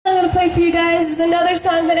to play for you guys is another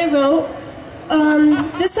song that I wrote.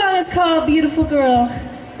 This song is called Beautiful Girl,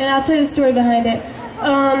 and I'll tell you the story behind it.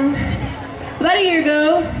 About a year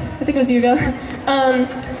ago, I think it was a year ago,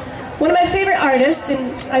 one of my favorite artists,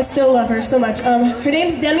 and I still love her so much, her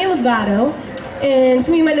name's Demi Lovato, and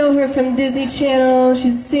some of you might know her from Disney Channel.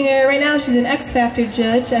 She's a singer. Right now she's an X Factor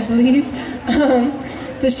judge, I believe.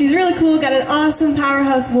 But she's really cool, got an awesome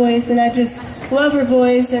powerhouse voice, and I just love her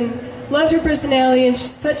voice and loved her personality, and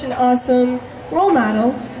she's such an awesome role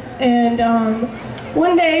model. And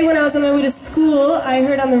one day when I was on my way to school, I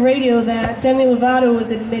heard on the radio that Demi Lovato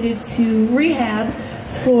was admitted to rehab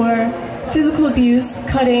for physical abuse,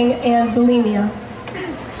 cutting, and bulimia.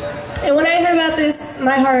 And when I heard about this,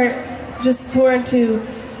 my heart just tore in two.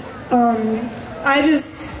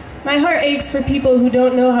 My heart aches for people who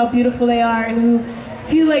don't know how beautiful they are and who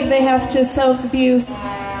feel like they have to self-abuse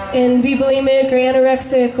and be bulimic or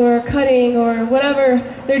anorexic or cutting or whatever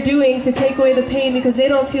they're doing to take away the pain because they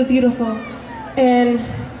don't feel beautiful. And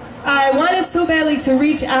I wanted so badly to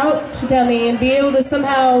reach out to Demi and be able to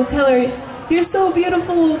somehow tell her, "You're so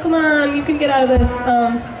beautiful, come on, you can get out of this."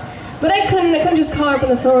 But I couldn't just call her up on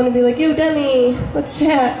the phone and be like, "Yo, Demi, let's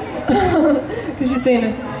chat," because she's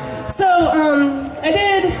famous. So I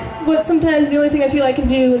did what sometimes the only thing I feel I can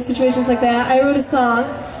do in situations like that. I wrote a song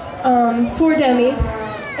for Demi.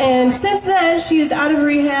 And since then, she is out of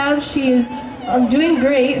rehab. She is doing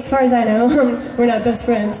great, as far as I know. We're not best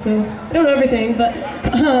friends, so I don't know everything, but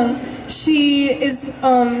she is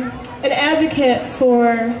an advocate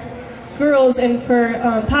for girls and for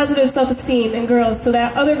positive self-esteem in girls so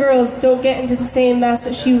that other girls don't get into the same mess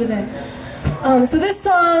that she was in. So this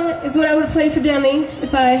song is what I would play for Demi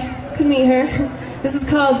if I could meet her. This is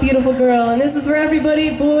called Beautiful Girl, and this is for everybody,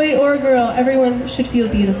 boy or girl. Everyone should feel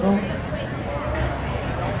beautiful.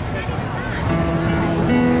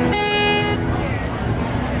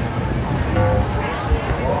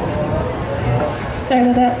 Sorry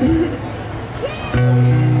about that.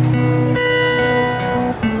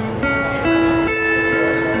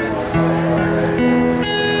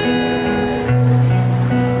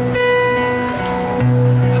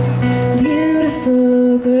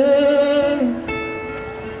 Beautiful girl,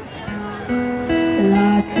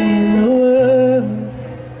 lost in the world.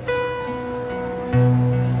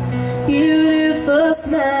 Beautiful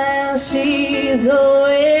smile, she's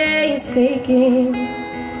always faking.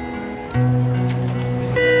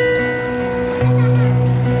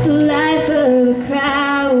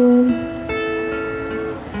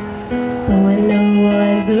 But when no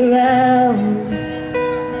one's around,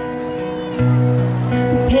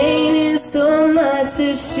 the pain is so much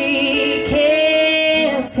that she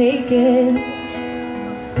can't take it.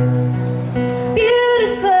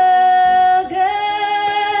 Beautiful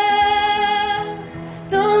girl,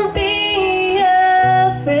 don't be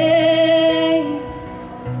afraid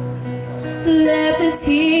to let the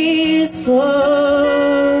tears fall.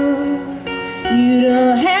 You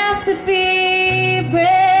don't have to be brave.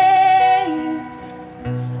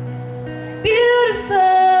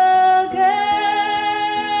 Beautiful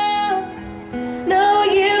girl, know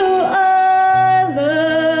you are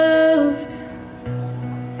loved.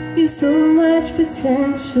 You've so much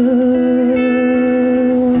potential.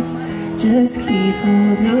 Just keep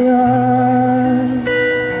holding on.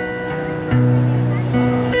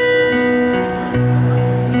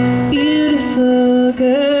 Beautiful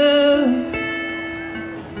girl,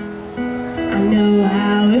 I know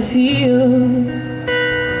how it feels,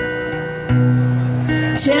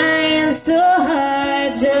 trying so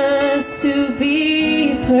hard just to be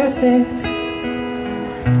perfect.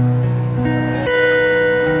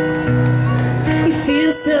 You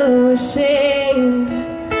feel so ashamed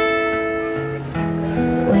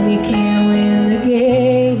when you can't win the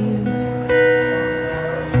game,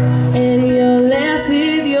 and you're left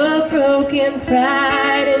with your broken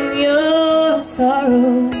pride and your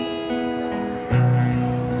sorrow.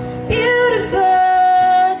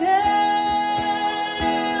 Beautiful girl,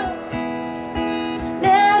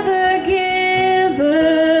 never give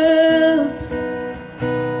up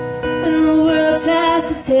when the world tries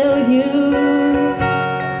to tell you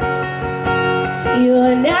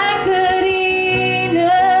you're not good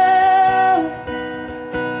enough.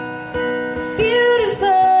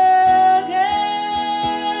 Beautiful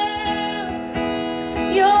girl,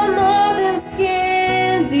 you're more than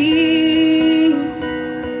skin deep.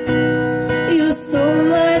 You're so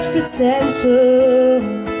much potential.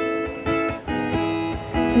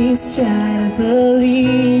 Please try to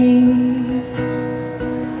believe.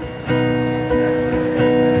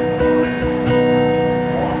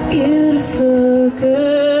 Beautiful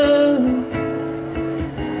girl,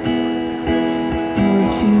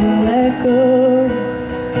 don't you let go.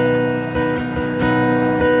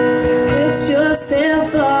 Dust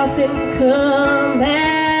yourself off and come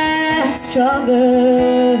back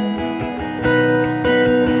stronger.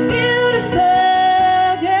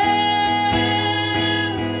 Beautiful girl,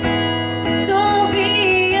 don't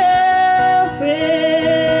be afraid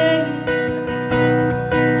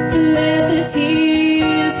to let the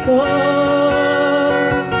tears fall.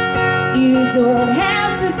 You don't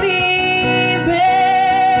have to be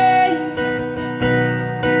brave.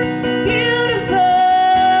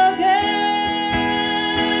 Beautiful girl,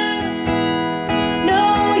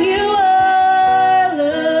 know you are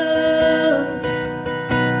loved.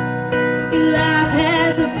 Your life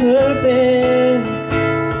has a purpose.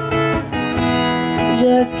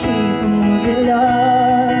 Just keep holding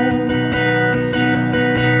on.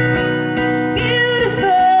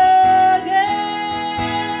 Beautiful girl,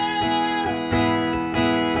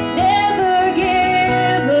 never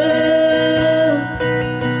give up.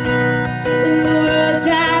 When the world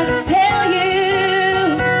tries to tell you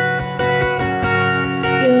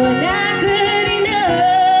you're not good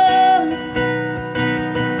enough.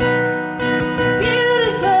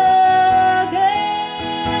 Beautiful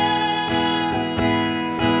girl,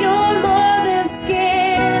 you're more than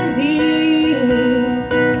skin deep.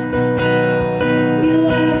 Your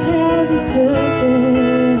life has a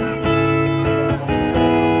purpose.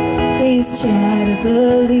 Please try to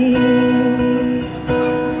believe.